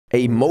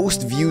a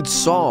most viewed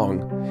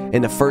song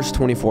in the first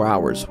 24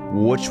 hours.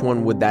 Which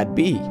one would that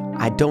be?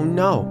 I don't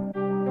know.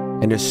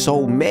 And there's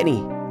so many.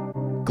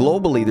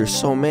 Globally, there's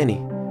so many.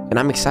 And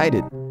I'm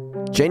excited.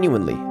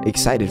 Genuinely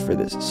excited for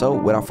this. So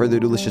without further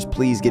ado, let's just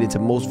please get into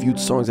most viewed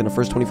songs in the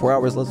first 24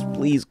 hours. Let's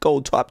please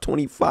go top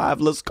 25.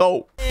 Let's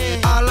go.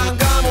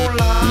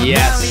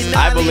 Yes,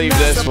 I believe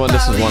this one.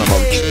 This is one of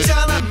them.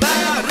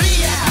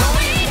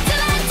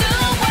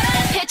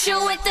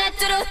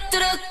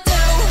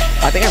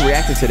 I think I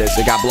reacted to this.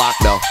 It got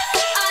blocked though.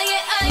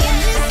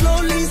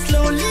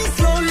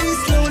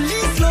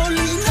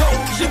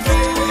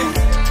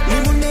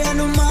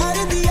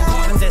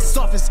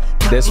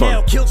 This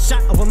one. Kill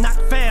shot, I will not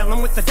fail.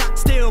 I'm with the doc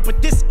still,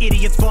 but this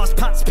idiot's boss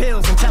pots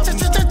pills and tells me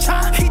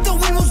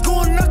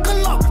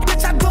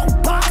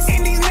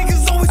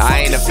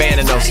I ain't a fan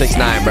of no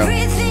 6ix9ine, bro.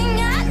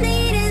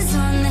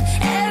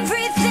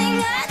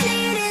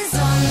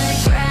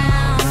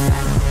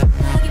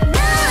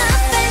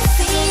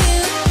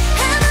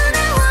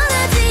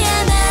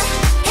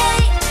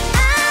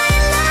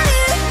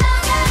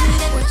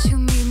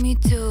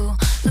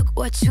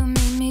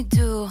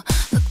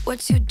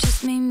 What you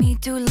just made me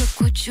do,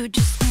 look what you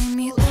just made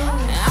me do.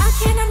 I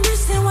can't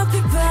understand what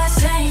people are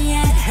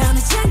saying. 어느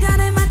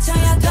장단에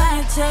맞춰야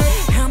될지.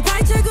 한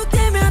발자국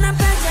되면 한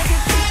발자국.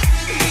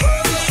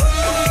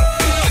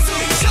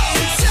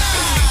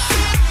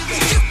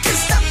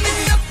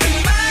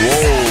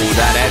 Whoa,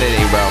 that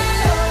editing, bro.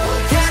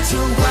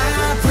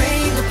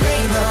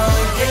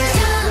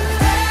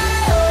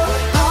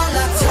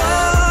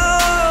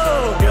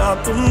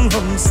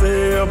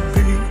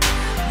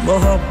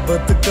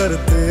 मोहब्बत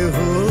करते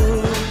हो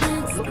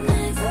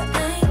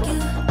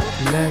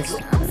Next.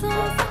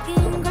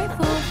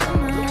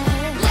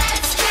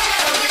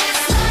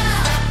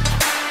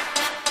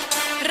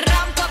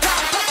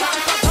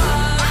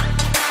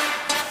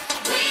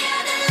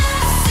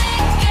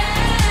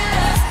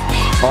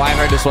 Oh, I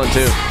heard this one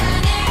too.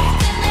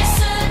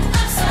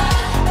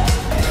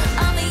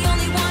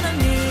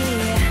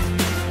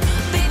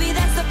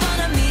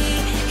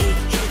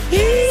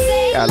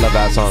 I love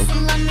that song.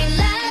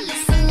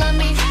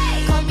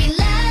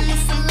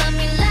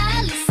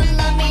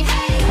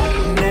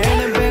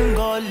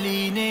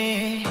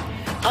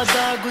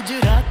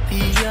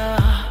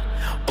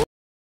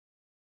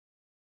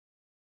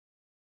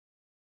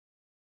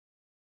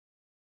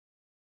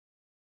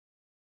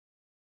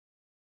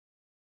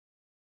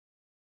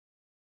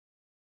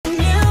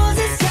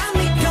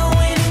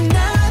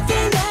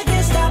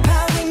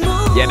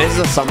 Yeah, this is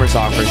a summer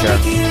song for sure.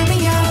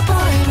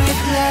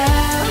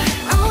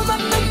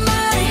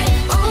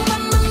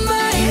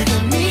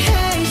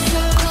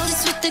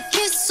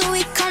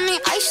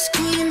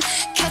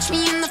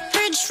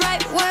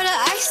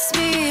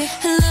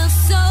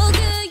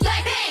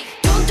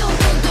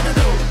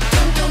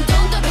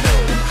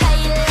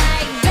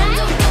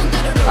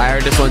 I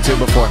heard this one too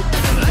before.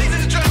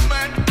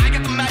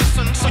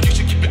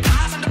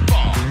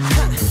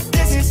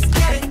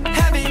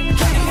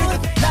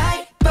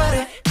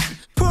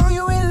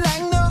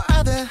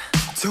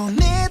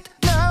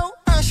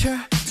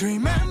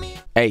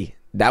 Hey,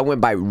 that went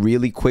by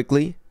really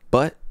quickly,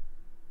 but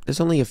there's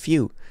only a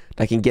few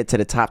that can get to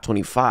the top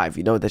 25.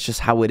 You know, that's just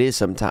how it is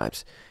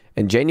sometimes.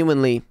 And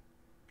genuinely,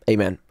 hey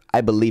man,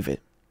 I believe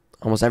it.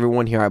 Almost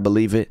everyone here, I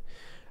believe it.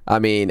 I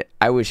mean,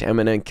 I wish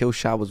Eminem Kill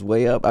Shot was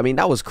way up. I mean,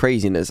 that was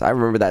craziness. I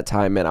remember that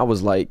time, man. I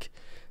was like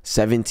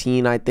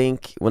 17, I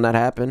think, when that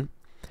happened.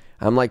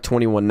 I'm like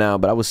 21 now,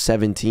 but I was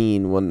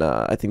 17 when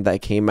I think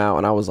that came out,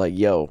 and I was like,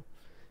 yo,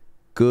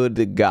 good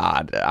to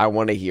God, I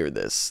want to hear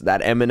this.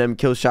 That Eminem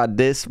Kill Shot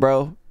diss,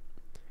 bro.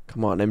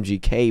 Come on,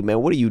 MGK,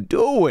 man. What are you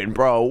doing,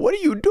 bro? What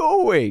are you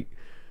doing?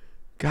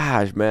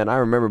 Gosh, man, I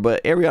remember.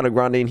 But Ariana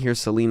Grande in here,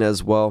 Selena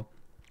as well.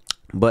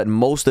 But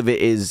most of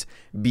it is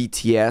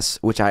BTS,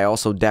 which I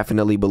also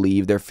definitely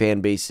believe their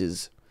fan base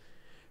is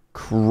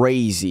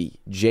crazy.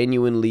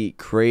 Genuinely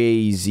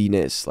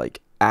craziness.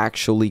 Like,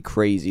 actually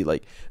crazy.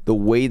 Like, the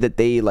way that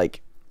they,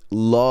 like,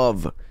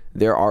 love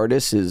their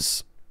artists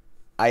is...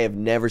 I have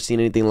never seen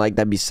anything like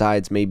that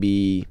besides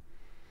maybe...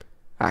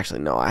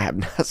 Actually, no, I have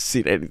not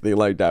seen anything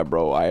like that,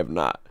 bro. I have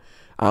not.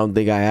 I don't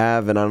think I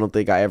have, and I don't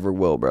think I ever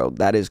will, bro.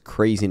 That is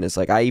craziness.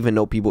 Like, I even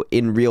know people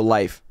in real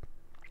life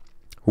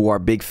who are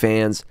big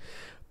fans,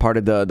 part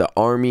of the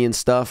army and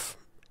stuff.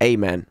 Hey,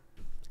 man.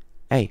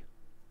 Hey,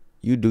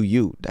 you do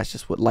you. That's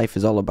just what life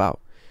is all about.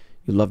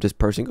 You love this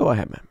person, go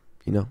ahead, man.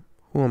 You know,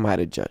 who am I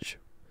to judge?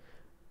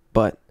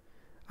 But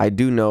I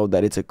do know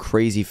that it's a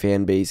crazy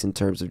fan base in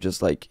terms of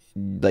just like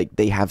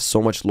they have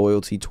so much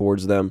loyalty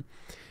towards them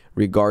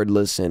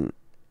regardless. And,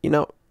 you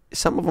know,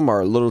 some of them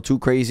are a little too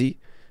crazy.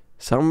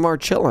 Some of them are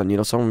chilling. You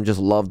know, some of them just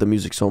love the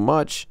music so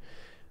much.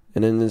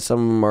 And then some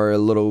of them are a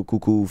little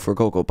cuckoo for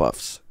Cocoa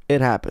Puffs. It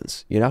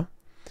happens, you know?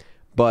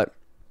 But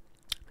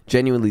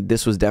genuinely,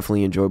 this was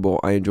definitely enjoyable.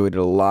 I enjoyed it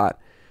a lot.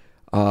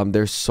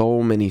 There's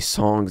so many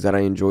songs that I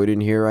enjoyed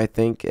in here, I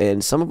think.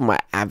 And some of them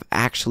I've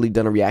actually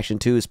done a reaction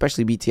to,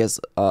 especially BTS.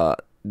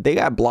 They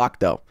got blocked,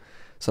 though.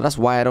 So that's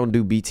why I don't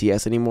do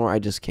BTS anymore. I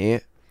just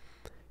can't.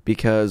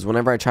 because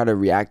whenever I try to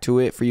react to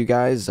it for you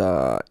guys,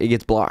 it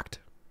gets blocked.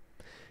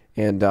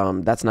 And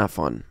that's not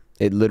fun.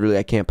 It literally,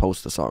 I can't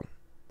post the song.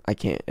 I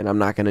can't. And I'm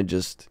not going to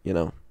just, you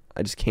know,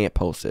 I just can't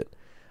post it.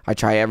 I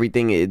try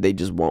everything. They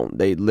just won't.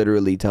 They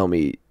literally tell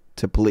me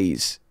to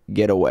please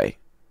get away.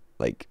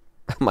 Like,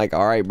 I'm like,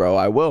 all right, bro,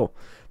 I will.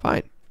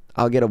 Fine.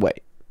 I'll get away.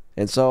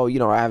 And so, you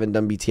know, I haven't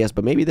done BTS,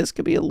 but maybe this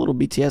could be a little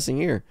BTS in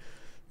here.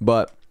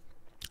 But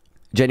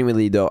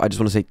genuinely, though, I just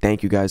want to say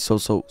thank you guys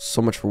so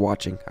much for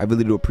watching. I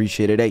really do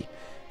appreciate it. Hey,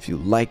 if you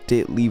liked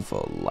it, leave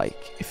a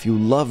like. If you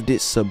loved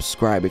it,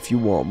 subscribe. If you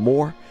want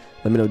more,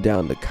 let me know down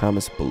in the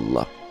comments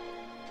below.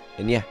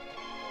 And yeah,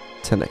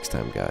 till next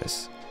time,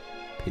 guys.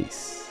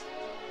 Peace.